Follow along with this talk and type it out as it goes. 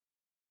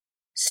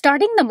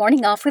Starting the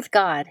morning off with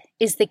God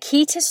is the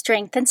key to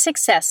strength and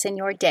success in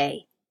your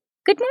day.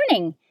 Good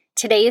morning.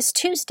 Today is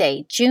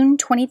Tuesday, June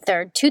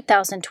 23rd,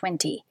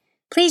 2020.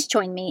 Please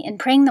join me in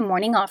praying the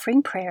morning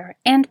offering prayer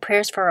and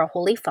prayers for our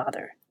Holy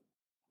Father.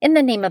 In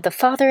the name of the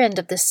Father, and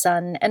of the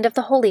Son, and of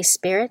the Holy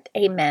Spirit,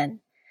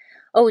 Amen.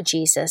 O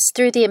Jesus,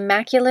 through the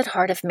Immaculate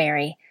Heart of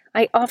Mary,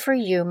 I offer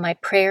you my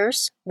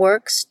prayers,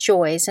 works,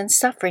 joys, and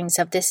sufferings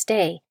of this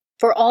day,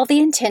 for all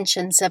the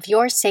intentions of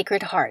your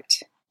Sacred Heart,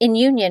 in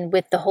union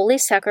with the holy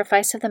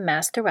sacrifice of the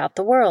Mass throughout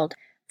the world,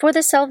 for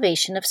the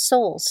salvation of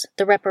souls,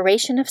 the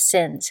reparation of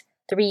sins,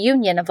 the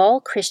reunion of all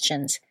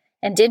Christians,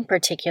 and in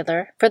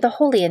particular for the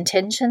holy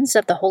intentions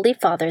of the Holy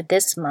Father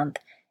this month.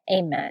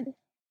 Amen.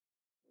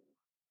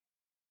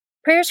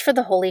 Prayers for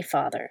the Holy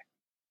Father.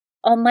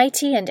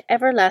 Almighty and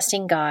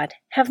everlasting God,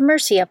 have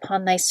mercy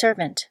upon thy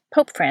servant,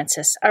 Pope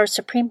Francis, our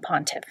Supreme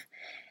Pontiff,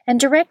 and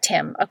direct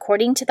him,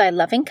 according to thy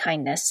loving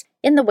kindness,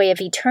 in the way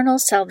of eternal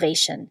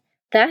salvation,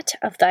 that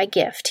of thy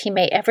gift he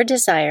may ever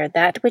desire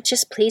that which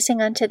is pleasing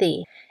unto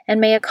thee,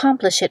 and may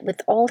accomplish it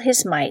with all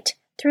his might,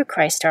 through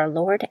Christ our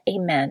Lord.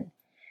 Amen.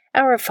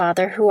 Our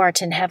Father, who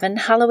art in heaven,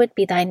 hallowed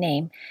be thy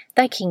name.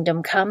 Thy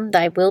kingdom come,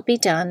 thy will be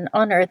done,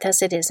 on earth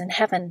as it is in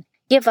heaven.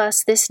 Give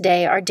us this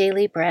day our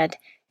daily bread,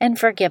 and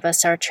forgive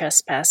us our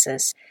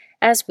trespasses,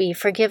 as we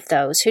forgive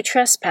those who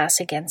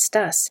trespass against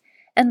us.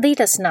 And lead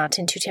us not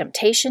into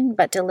temptation,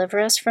 but deliver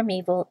us from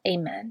evil.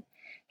 Amen.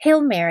 Hail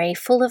Mary,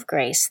 full of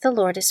grace, the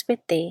Lord is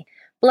with thee.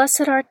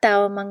 Blessed art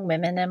thou among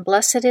women, and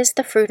blessed is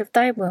the fruit of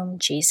thy womb,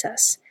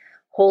 Jesus.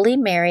 Holy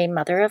Mary,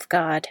 Mother of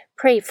God,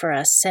 pray for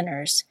us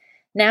sinners,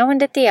 now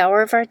and at the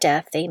hour of our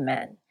death.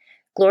 Amen.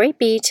 Glory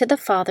be to the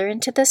Father,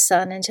 and to the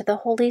Son, and to the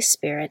Holy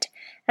Spirit,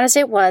 as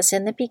it was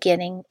in the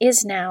beginning,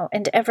 is now,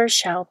 and ever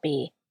shall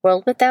be,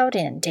 world without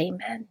end.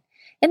 Amen.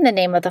 In the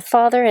name of the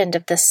Father, and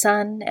of the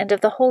Son, and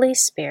of the Holy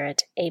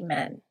Spirit.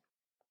 Amen.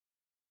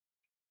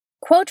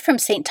 Quote from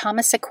St.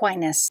 Thomas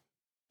Aquinas: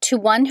 To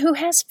one who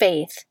has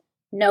faith,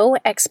 no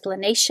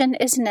explanation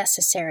is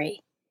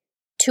necessary.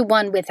 To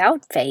one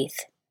without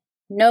faith,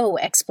 no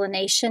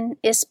explanation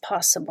is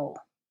possible.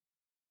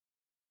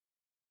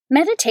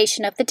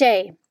 Meditation of the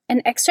Day,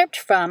 an excerpt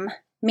from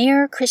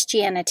Mere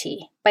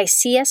Christianity by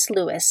C.S.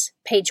 Lewis,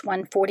 page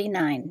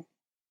 149.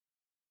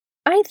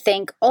 I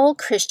think all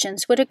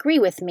Christians would agree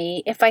with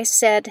me if I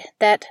said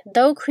that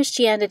though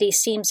Christianity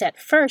seems at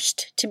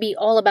first to be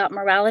all about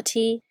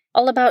morality,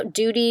 all about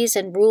duties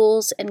and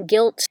rules and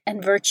guilt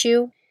and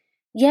virtue,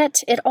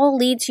 yet it all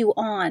leads you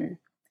on,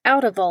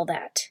 out of all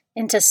that,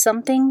 into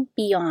something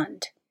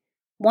beyond.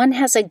 One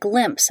has a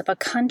glimpse of a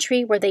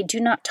country where they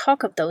do not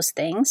talk of those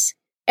things.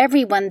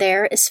 Everyone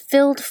there is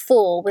filled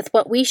full with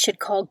what we should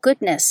call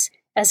goodness,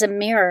 as a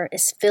mirror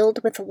is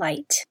filled with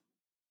light.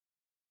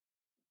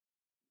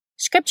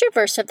 Scripture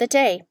verse of the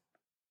day.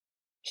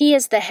 He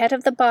is the head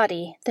of the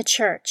body, the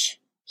church.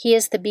 He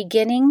is the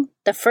beginning,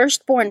 the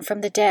firstborn from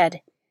the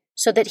dead,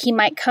 so that he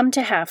might come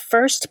to have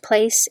first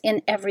place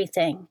in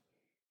everything.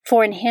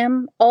 For in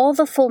him all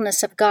the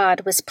fullness of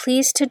God was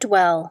pleased to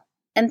dwell,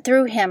 and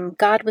through him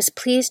God was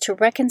pleased to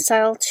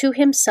reconcile to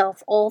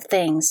himself all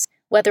things,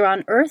 whether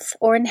on earth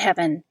or in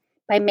heaven,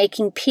 by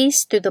making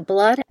peace through the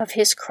blood of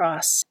his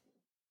cross.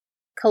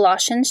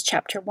 Colossians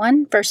chapter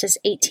 1, verses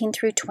 18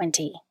 through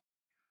 20.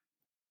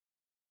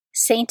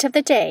 Saint of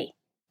the Day.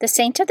 The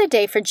saint of the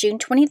day for June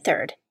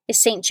 23rd is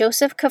Saint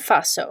Joseph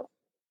Cafasso.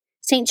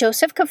 Saint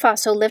Joseph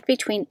Cafasso lived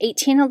between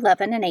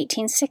 1811 and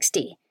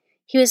 1860.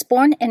 He was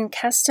born in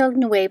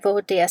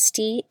Castelnuovo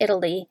d'Asti,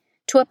 Italy,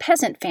 to a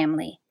peasant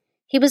family.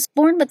 He was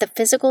born with the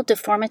physical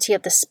deformity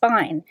of the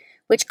spine,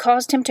 which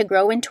caused him to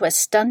grow into a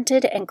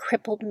stunted and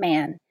crippled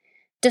man.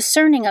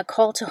 Discerning a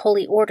call to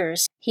holy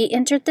orders, he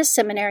entered the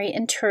seminary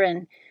in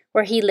Turin,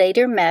 where he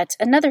later met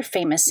another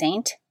famous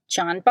saint,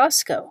 John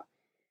Bosco.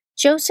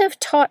 Joseph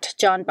taught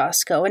John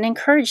Bosco and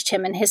encouraged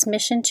him in his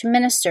mission to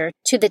minister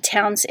to the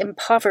town's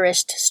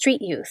impoverished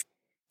street youth.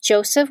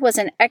 Joseph was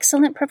an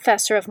excellent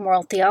professor of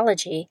moral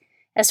theology,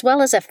 as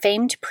well as a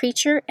famed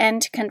preacher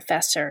and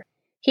confessor.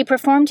 He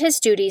performed his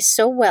duties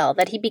so well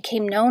that he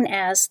became known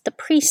as the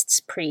priest's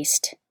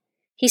priest.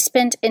 He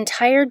spent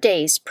entire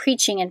days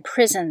preaching in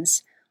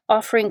prisons,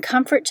 offering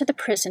comfort to the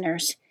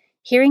prisoners,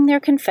 hearing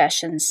their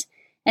confessions,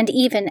 and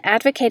even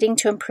advocating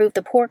to improve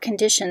the poor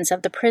conditions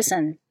of the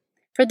prison.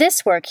 For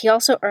this work he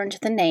also earned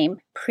the name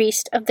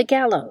Priest of the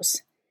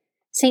Gallows.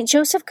 St.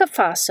 Joseph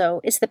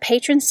Cafasso is the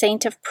patron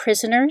saint of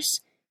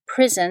prisoners,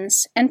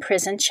 prisons, and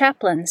prison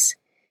chaplains.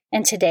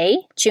 And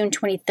today, June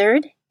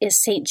 23rd,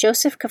 is St.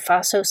 Joseph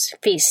Cafasso's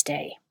feast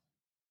day.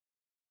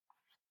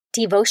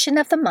 Devotion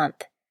of the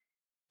Month.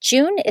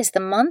 June is the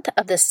month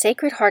of the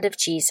Sacred Heart of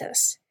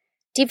Jesus.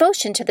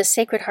 Devotion to the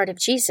Sacred Heart of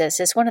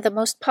Jesus is one of the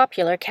most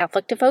popular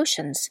Catholic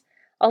devotions.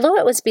 Although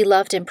it was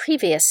beloved in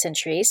previous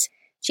centuries,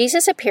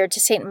 Jesus appeared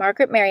to St.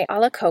 Margaret Mary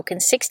Alacoque in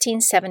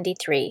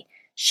 1673,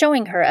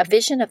 showing her a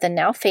vision of the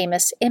now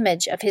famous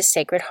image of his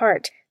Sacred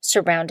Heart,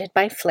 surrounded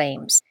by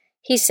flames.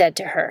 He said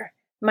to her,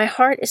 My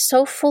heart is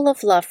so full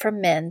of love for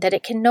men that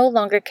it can no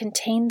longer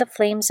contain the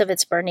flames of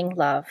its burning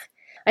love.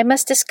 I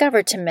must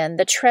discover to men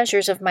the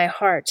treasures of my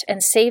heart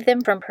and save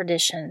them from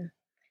perdition.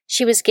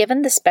 She was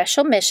given the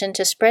special mission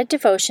to spread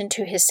devotion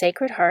to his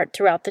Sacred Heart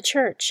throughout the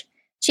Church.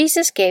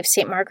 Jesus gave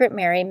St. Margaret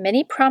Mary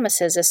many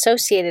promises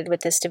associated with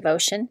this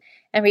devotion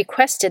and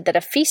requested that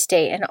a feast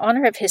day in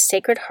honor of his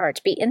Sacred Heart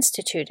be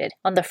instituted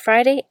on the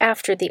Friday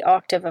after the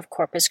octave of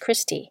Corpus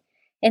Christi.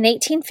 In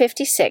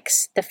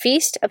 1856, the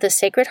Feast of the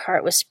Sacred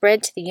Heart was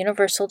spread to the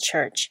Universal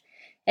Church,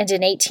 and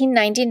in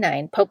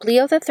 1899, Pope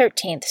Leo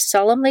XIII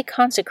solemnly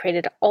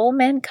consecrated all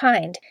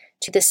mankind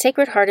to the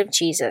Sacred Heart of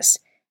Jesus,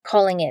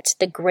 calling it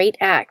the great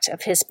act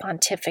of his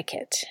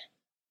pontificate.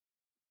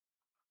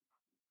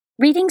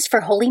 Readings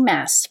for Holy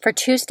Mass for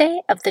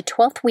Tuesday of the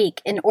 12th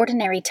week in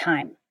Ordinary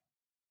Time.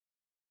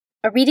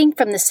 A reading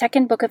from the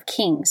second book of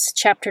Kings,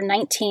 chapter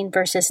 19,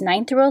 verses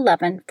 9 through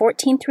 11,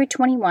 14 through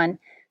 21,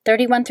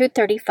 31 through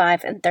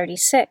 35, and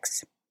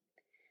 36.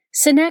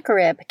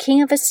 Sennacherib,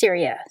 king of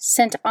Assyria,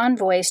 sent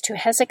envoys to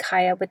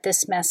Hezekiah with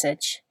this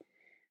message.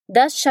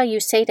 Thus shall you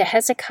say to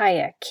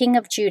Hezekiah, king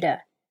of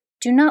Judah,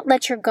 do not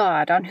let your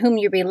God, on whom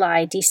you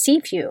rely,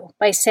 deceive you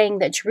by saying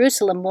that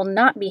Jerusalem will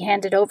not be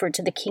handed over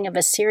to the king of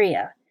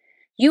Assyria.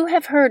 You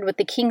have heard what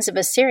the kings of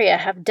Assyria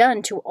have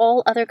done to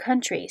all other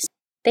countries.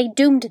 They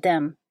doomed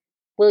them.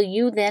 Will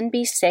you then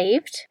be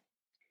saved?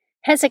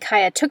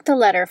 Hezekiah took the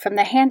letter from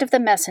the hand of the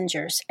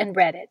messengers and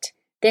read it.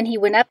 Then he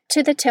went up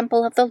to the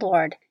temple of the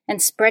Lord,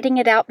 and spreading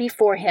it out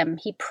before him,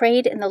 he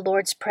prayed in the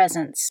Lord's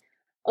presence.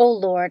 O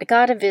Lord,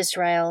 God of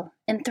Israel,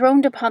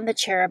 enthroned upon the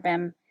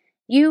cherubim,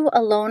 you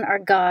alone are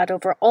God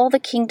over all the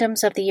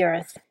kingdoms of the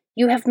earth.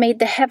 You have made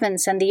the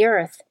heavens and the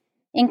earth.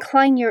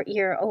 Incline your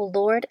ear, O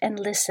Lord, and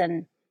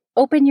listen.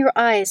 Open your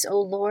eyes, O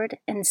Lord,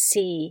 and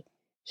see.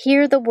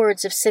 Hear the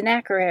words of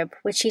Sennacherib,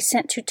 which he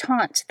sent to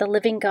taunt the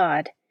living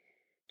God.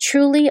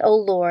 Truly, O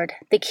Lord,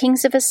 the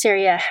kings of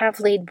Assyria have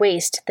laid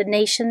waste the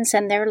nations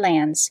and their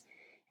lands,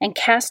 and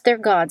cast their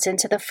gods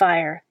into the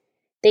fire.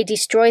 They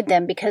destroyed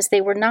them because they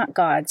were not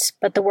gods,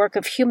 but the work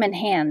of human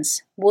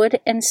hands,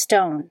 wood and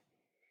stone.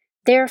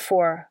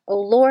 Therefore, O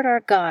Lord our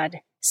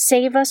God,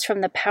 save us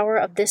from the power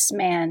of this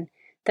man,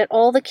 that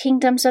all the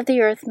kingdoms of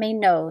the earth may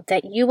know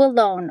that you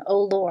alone,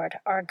 O Lord,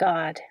 are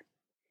God.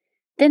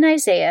 Then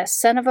Isaiah,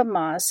 son of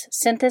Amoz,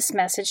 sent this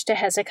message to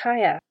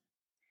Hezekiah.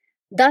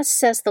 Thus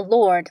says the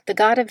Lord, the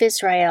God of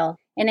Israel,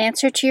 in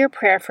answer to your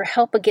prayer for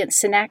help against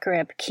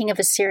Sennacherib, king of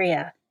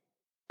Assyria.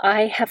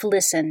 I have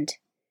listened.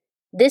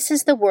 This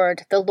is the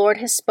word the Lord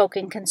has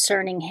spoken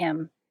concerning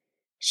him.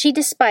 She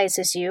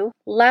despises you,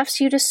 laughs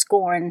you to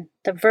scorn,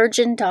 the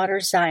virgin daughter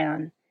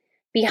Zion.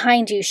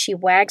 Behind you she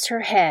wags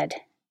her head,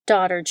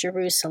 daughter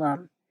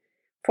Jerusalem.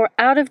 For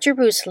out of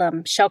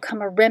Jerusalem shall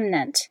come a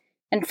remnant,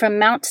 and from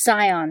Mount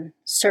Zion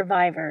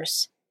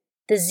survivors.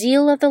 The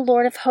zeal of the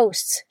Lord of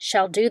hosts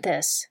shall do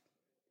this.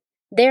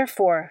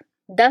 Therefore,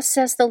 thus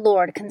says the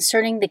Lord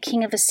concerning the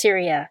king of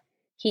Assyria,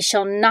 he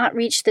shall not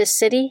reach this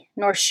city,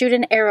 nor shoot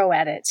an arrow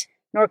at it,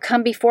 nor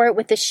come before it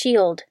with a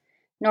shield,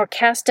 nor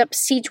cast up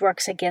siege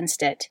works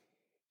against it.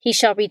 He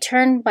shall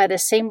return by the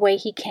same way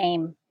he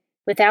came,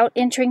 without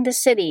entering the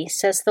city,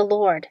 says the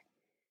Lord.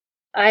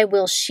 I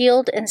will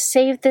shield and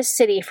save this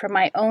city for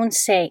my own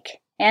sake,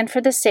 and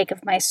for the sake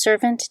of my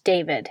servant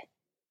David.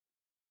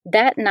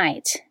 That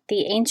night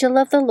the angel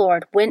of the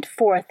Lord went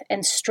forth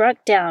and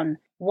struck down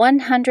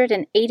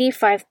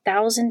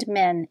 185,000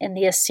 men in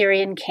the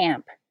Assyrian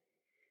camp.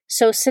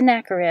 So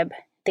Sennacherib,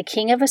 the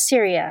king of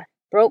Assyria,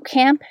 broke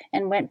camp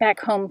and went back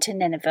home to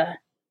Nineveh.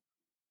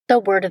 The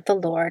word of the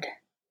Lord.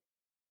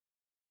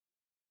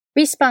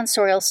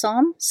 Responsorial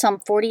Psalm, Psalm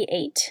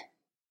 48.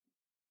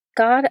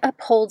 God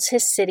upholds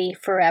his city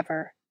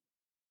forever.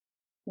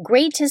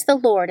 Great is the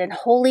Lord and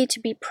holy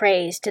to be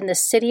praised in the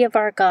city of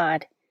our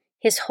God.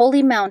 His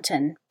holy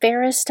mountain,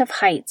 fairest of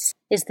heights,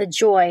 is the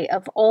joy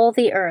of all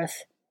the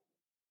earth.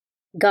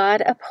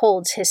 God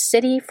upholds his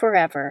city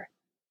forever.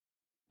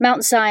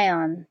 Mount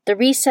Zion, the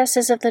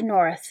recesses of the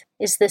north,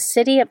 is the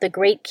city of the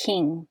great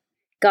king.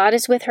 God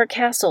is with her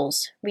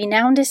castles,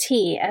 renowned is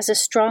he as a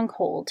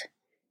stronghold.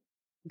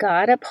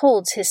 God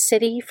upholds his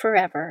city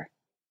forever.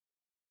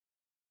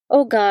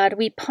 O God,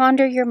 we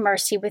ponder your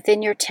mercy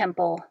within your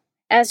temple.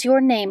 As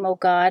your name, O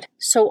God,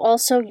 so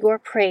also your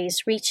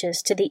praise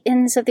reaches to the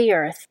ends of the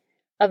earth.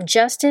 Of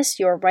justice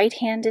your right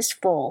hand is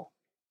full.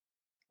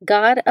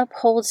 God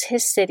upholds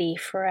his city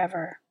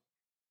forever.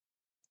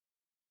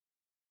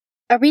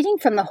 A reading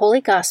from the Holy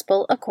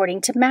Gospel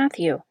according to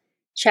Matthew,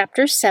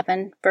 chapter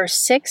 7, verse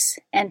 6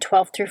 and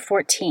 12 through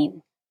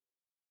 14.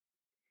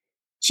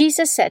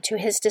 Jesus said to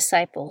his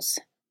disciples,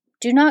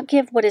 Do not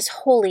give what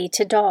is holy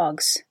to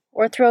dogs,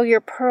 or throw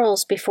your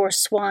pearls before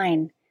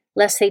swine,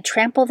 lest they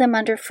trample them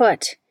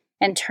underfoot,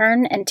 and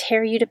turn and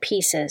tear you to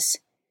pieces.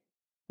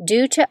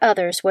 Do to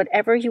others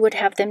whatever you would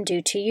have them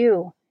do to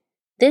you.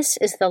 This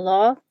is the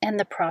law and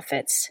the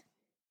prophets.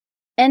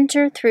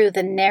 Enter through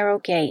the narrow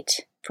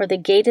gate, for the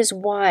gate is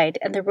wide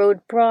and the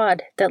road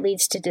broad that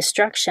leads to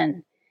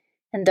destruction,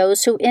 and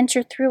those who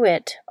enter through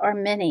it are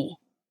many.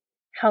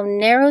 How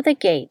narrow the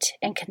gate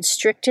and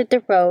constricted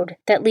the road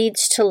that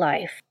leads to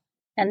life,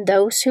 and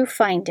those who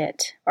find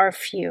it are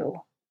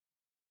few.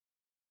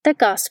 The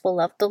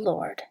Gospel of the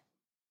Lord.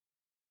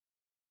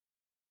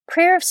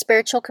 Prayer of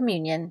Spiritual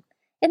Communion.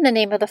 In the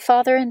name of the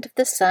Father, and of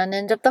the Son,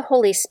 and of the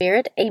Holy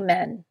Spirit.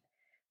 Amen.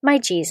 My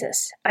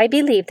Jesus, I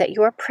believe that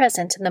you are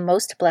present in the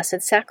most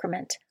blessed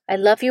sacrament. I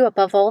love you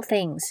above all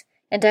things,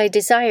 and I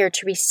desire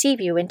to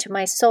receive you into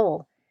my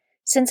soul.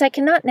 Since I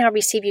cannot now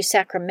receive you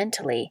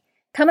sacramentally,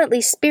 come at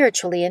least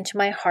spiritually into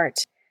my heart.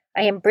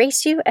 I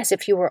embrace you as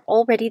if you were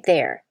already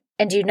there,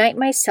 and unite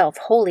myself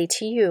wholly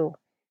to you.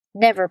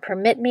 Never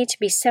permit me to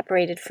be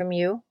separated from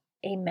you.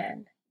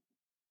 Amen.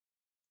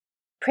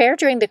 Prayer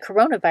during the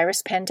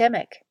coronavirus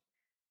pandemic.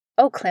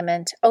 O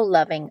clement, O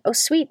loving, O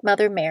sweet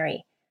Mother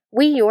Mary,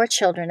 we, your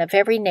children of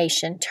every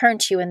nation, turn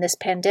to you in this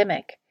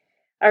pandemic.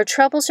 Our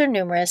troubles are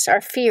numerous,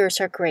 our fears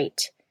are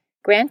great.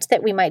 Grant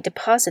that we might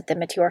deposit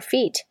them at your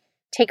feet,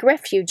 take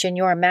refuge in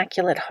your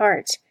immaculate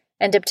heart,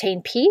 and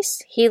obtain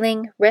peace,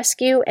 healing,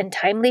 rescue, and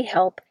timely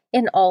help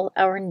in all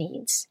our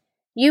needs.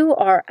 You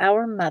are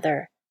our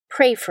Mother.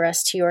 Pray for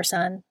us to your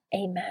Son.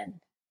 Amen.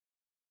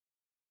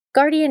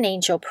 Guardian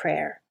Angel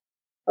Prayer.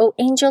 O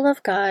angel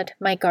of God,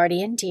 my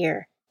guardian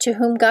dear, to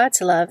whom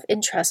God's love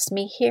entrusts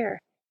me here,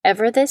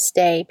 ever this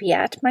day be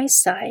at my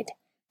side,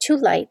 to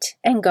light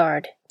and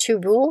guard, to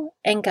rule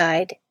and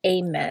guide.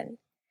 Amen.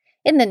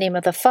 In the name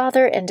of the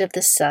Father, and of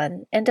the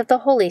Son, and of the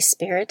Holy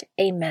Spirit.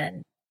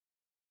 Amen.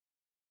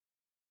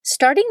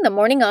 Starting the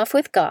morning off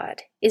with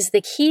God is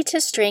the key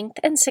to strength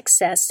and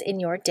success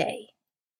in your day.